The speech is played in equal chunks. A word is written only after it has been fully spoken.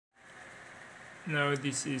Now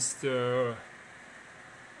this is the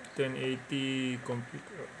 1080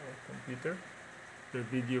 computer. The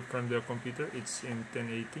video from the computer, it's in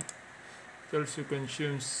 1080. It also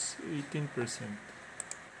consumes 18%.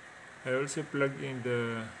 I also plug in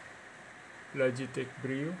the Logitech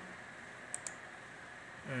Brio,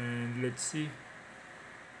 and let's see.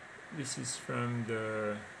 This is from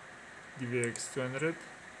the DVX200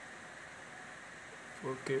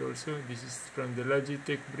 4K also. This is from the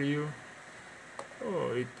Logitech Brio.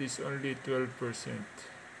 Oh, it is only 12%.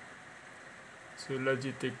 So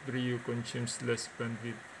Logitech Brio consumes less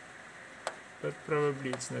bandwidth, but probably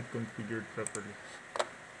it's not configured properly.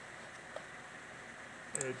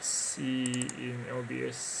 Let's see in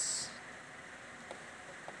OBS.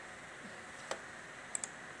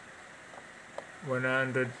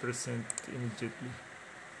 100% immediately.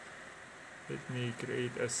 Let me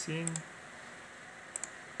create a scene,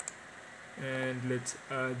 and let's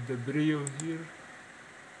add the Brio here.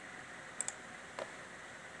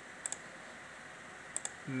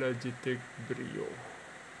 Logitech Brio.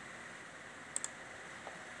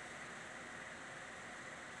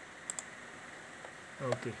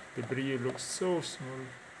 Okay, the Brio looks so small.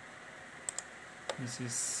 This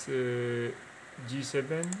is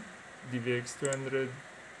G7 DVX200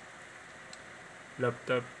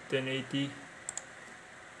 laptop 1080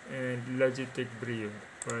 and Logitech Brio,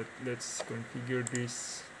 but let's configure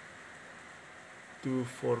this to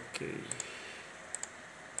 4K.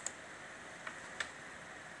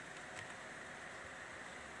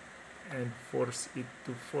 And force it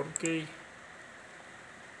to 4K.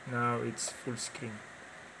 Now it's full screen.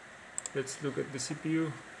 Let's look at the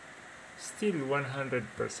CPU. Still 100%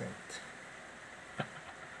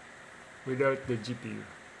 without the GPU.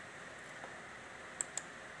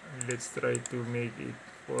 Let's try to make it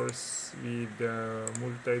force with the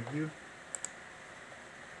multi-view.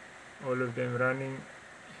 All of them running.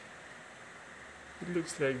 It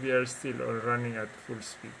looks like they are still all running at full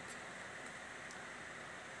speed.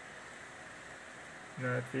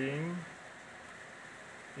 Nothing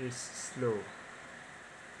is slow.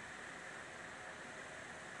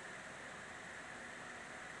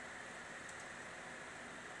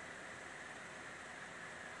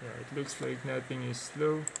 Yeah, it looks like nothing is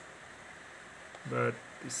slow, but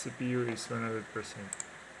the CPU is 100%.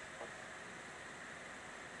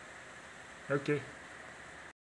 Okay.